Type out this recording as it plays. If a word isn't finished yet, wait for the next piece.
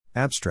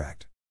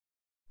Abstract.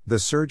 The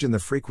surge in the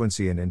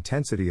frequency and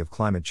intensity of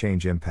climate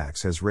change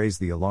impacts has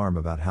raised the alarm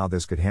about how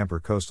this could hamper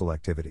coastal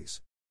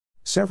activities.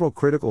 Several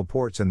critical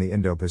ports in the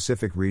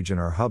Indo-Pacific region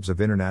are hubs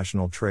of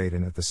international trade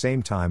and at the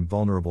same time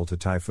vulnerable to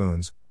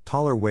typhoons,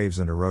 taller waves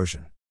and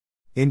erosion.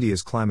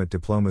 India's climate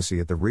diplomacy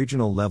at the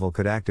regional level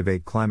could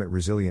activate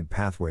climate-resilient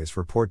pathways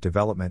for port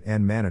development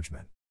and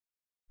management.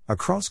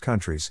 Across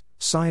countries,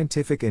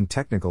 scientific and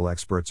technical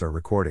experts are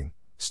recording,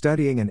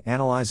 studying and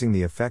analyzing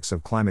the effects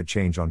of climate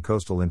change on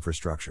coastal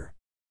infrastructure.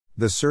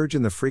 The surge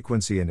in the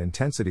frequency and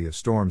intensity of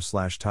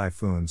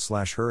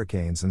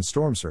storms/typhoons/hurricanes and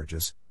storm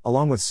surges,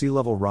 along with sea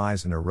level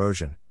rise and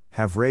erosion,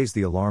 have raised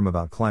the alarm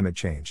about climate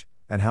change,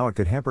 and how it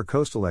could hamper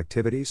coastal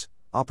activities,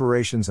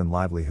 operations and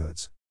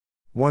livelihoods.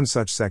 One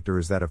such sector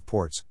is that of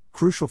ports,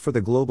 crucial for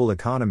the global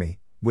economy,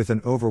 with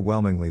an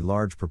overwhelmingly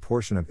large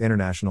proportion of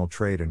international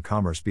trade and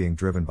commerce being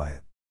driven by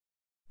it.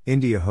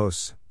 India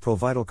hosts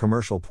vital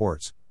commercial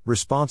ports,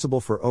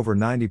 responsible for over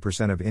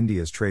 90% of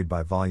India's trade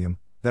by volume,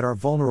 that are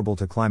vulnerable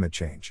to climate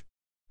change.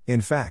 In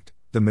fact,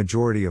 the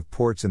majority of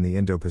ports in the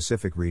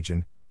Indo-Pacific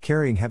region,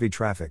 carrying heavy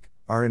traffic,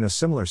 are in a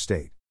similar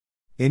state.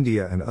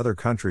 India and other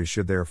countries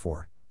should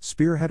therefore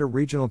spearhead a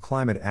regional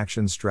climate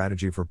action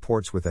strategy for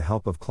ports with the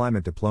help of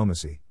climate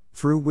diplomacy,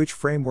 through which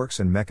frameworks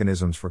and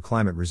mechanisms for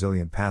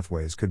climate-resilient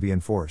pathways could be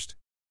enforced.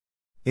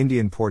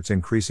 Indian ports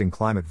increasing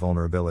climate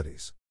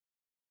vulnerabilities.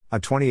 A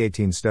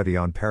 2018 study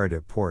on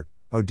Paradip Port,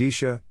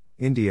 Odisha,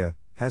 India,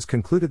 has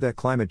concluded that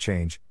climate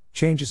change,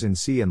 changes in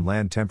sea and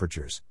land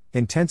temperatures,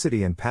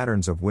 intensity and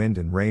patterns of wind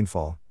and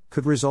rainfall,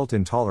 could result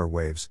in taller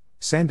waves,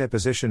 sand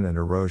deposition and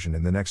erosion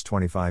in the next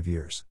 25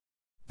 years.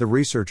 The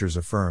researchers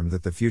affirm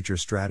that the future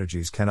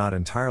strategies cannot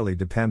entirely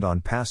depend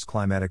on past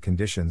climatic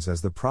conditions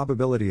as the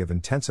probability of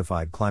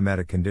intensified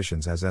climatic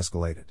conditions has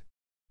escalated.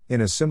 In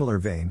a similar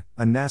vein,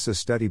 a NASA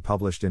study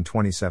published in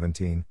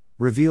 2017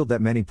 revealed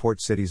that many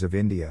port cities of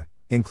India,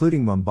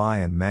 including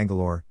Mumbai and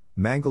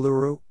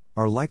Mangaluru,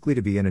 are likely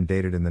to be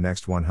inundated in the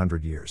next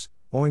 100 years,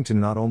 owing to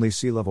not only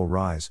sea level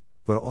rise,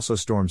 but also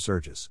storm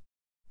surges.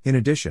 In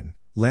addition,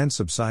 land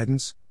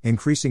subsidence,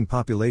 increasing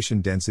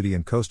population density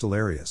in coastal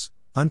areas,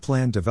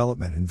 unplanned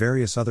development and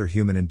various other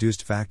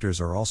human-induced factors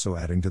are also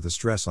adding to the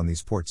stress on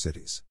these port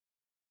cities.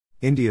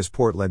 India's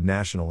port-led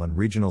national and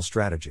regional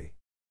strategy.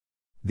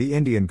 The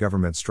Indian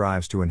government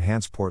strives to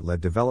enhance port-led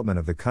development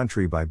of the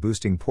country by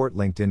boosting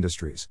port-linked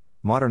industries,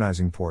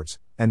 modernizing ports,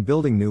 and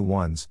building new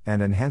ones,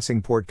 and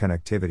enhancing port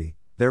connectivity,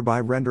 thereby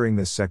rendering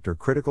this sector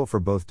critical for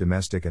both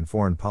domestic and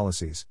foreign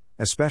policies,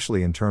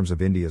 especially in terms of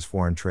India's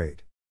foreign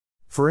trade.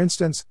 For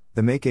instance,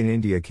 the Make in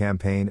India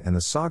campaign and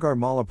the Sagar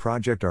Mala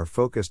project are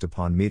focused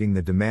upon meeting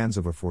the demands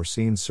of a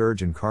foreseen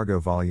surge in cargo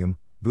volume,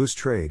 boost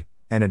trade,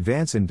 and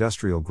advance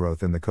industrial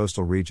growth in the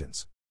coastal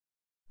regions.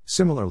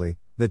 Similarly,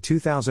 the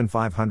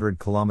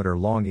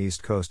 2,500-kilometer-long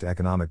East Coast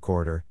Economic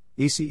Corridor,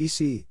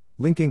 ECEC,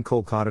 linking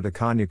Kolkata to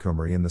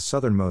Kanyakumari in the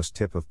southernmost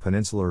tip of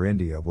peninsular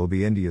India will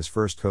be India's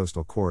first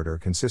coastal corridor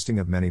consisting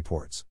of many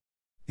ports.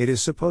 It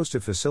is supposed to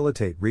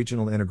facilitate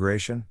regional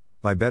integration,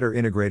 by better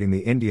integrating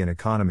the Indian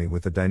economy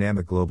with the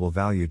dynamic global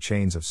value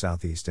chains of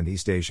Southeast and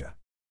East Asia.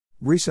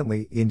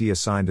 Recently, India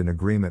signed an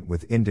agreement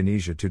with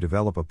Indonesia to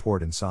develop a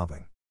port in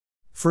Sabang.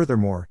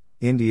 Furthermore,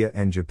 India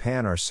and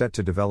Japan are set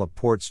to develop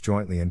ports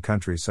jointly in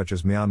countries such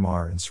as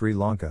Myanmar and Sri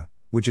Lanka,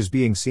 which is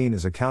being seen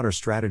as a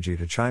counter-strategy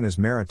to China's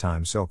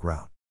maritime Silk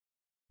Route.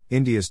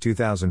 India's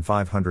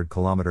 2,500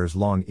 kilometers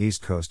long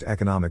East Coast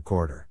Economic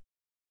Corridor.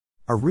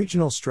 A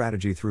regional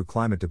strategy through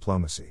climate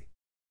diplomacy.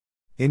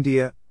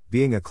 India,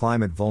 being a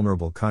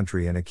climate-vulnerable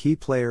country and a key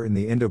player in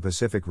the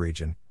Indo-Pacific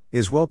region,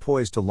 is well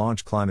poised to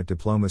launch climate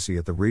diplomacy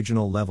at the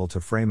regional level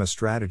to frame a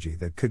strategy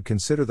that could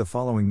consider the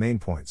following main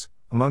points,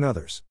 among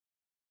others.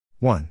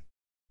 1.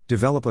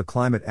 Develop a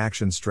climate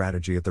action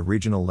strategy at the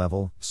regional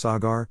level.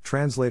 SAGAR,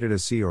 translated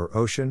as Sea or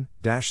Ocean,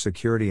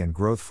 Security and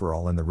Growth for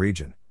All in the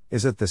region,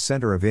 is at the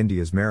center of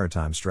India's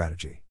maritime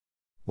strategy.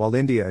 While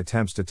India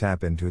attempts to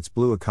tap into its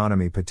blue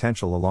economy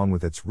potential along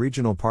with its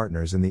regional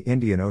partners in the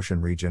Indian Ocean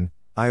region,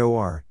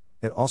 IOR,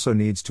 it also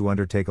needs to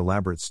undertake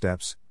elaborate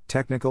steps,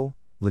 technical,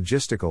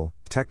 logistical,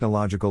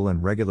 technological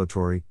and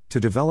regulatory, to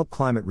develop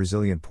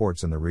climate-resilient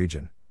ports in the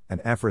region, an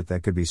effort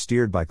that could be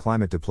steered by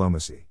climate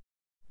diplomacy.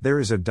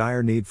 There is a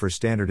dire need for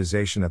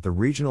standardization at the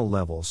regional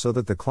level so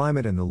that the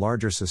climate and the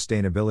larger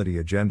sustainability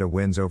agenda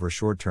wins over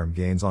short-term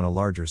gains on a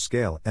larger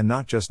scale and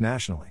not just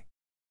nationally.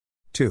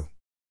 2.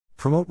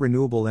 Promote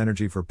renewable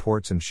energy for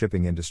ports and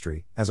shipping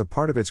industry. As a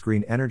part of its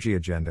green energy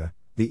agenda,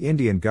 the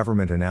Indian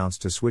government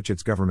announced to switch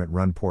its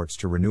government-run ports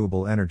to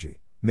renewable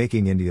energy,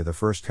 making India the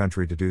first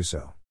country to do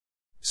so.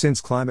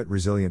 Since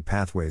climate-resilient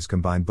pathways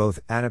combine both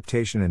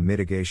adaptation and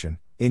mitigation,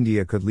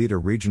 India could lead a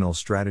regional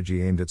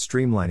strategy aimed at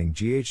streamlining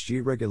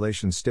GHG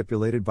regulations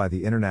stipulated by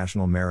the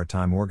International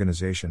Maritime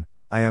Organization,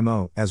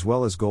 IMO, as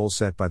well as goals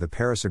set by the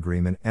Paris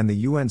Agreement and the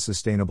UN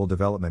Sustainable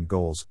Development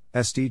Goals,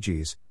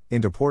 SDGs,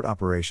 into port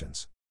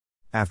operations.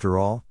 After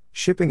all,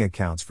 shipping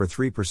accounts for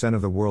 3%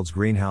 of the world's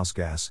greenhouse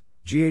gas,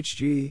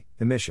 GHG,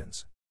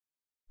 emissions.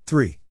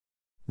 3.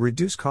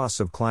 Reduce costs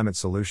of climate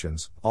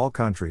solutions. All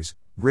countries,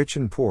 rich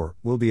and poor,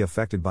 will be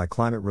affected by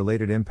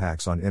climate-related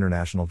impacts on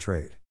international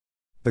trade.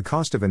 The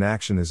cost of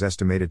inaction is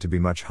estimated to be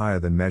much higher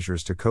than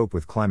measures to cope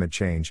with climate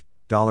change.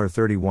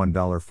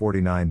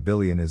 $31.49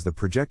 billion is the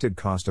projected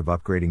cost of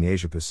upgrading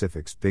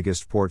Asia-Pacific's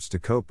biggest ports to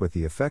cope with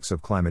the effects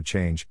of climate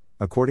change,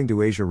 according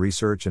to Asia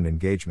Research and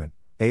Engagement,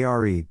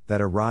 ARE,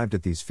 that arrived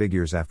at these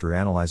figures after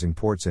analyzing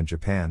ports in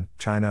Japan,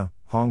 China,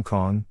 Hong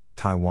Kong,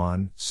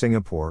 Taiwan,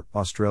 Singapore,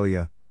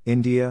 Australia,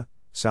 India,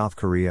 South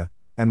Korea,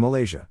 and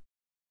Malaysia.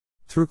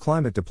 Through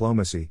climate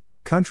diplomacy,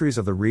 countries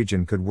of the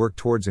region could work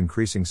towards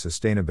increasing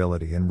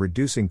sustainability and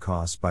reducing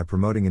costs by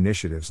promoting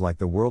initiatives like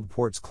the World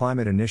Ports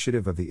Climate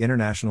Initiative of the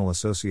International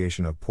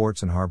Association of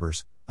Ports and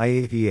Harbors,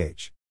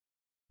 IAPH.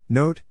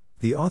 Note: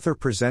 the author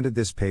presented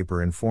this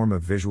paper in form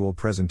of visual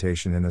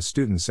presentation in a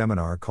student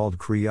seminar called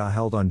Kriya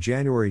held on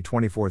January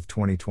 24,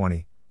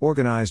 2020,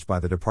 organized by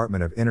the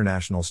Department of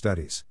International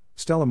Studies,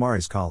 Stella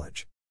Maris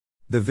College.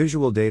 The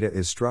visual data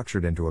is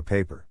structured into a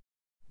paper.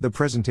 The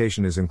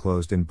presentation is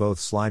enclosed in both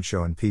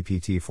slideshow and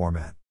PPT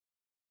format.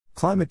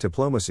 Climate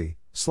Diplomacy,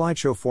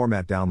 Slideshow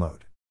Format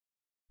Download.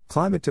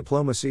 Climate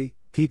Diplomacy,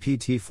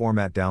 PPT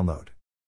Format Download.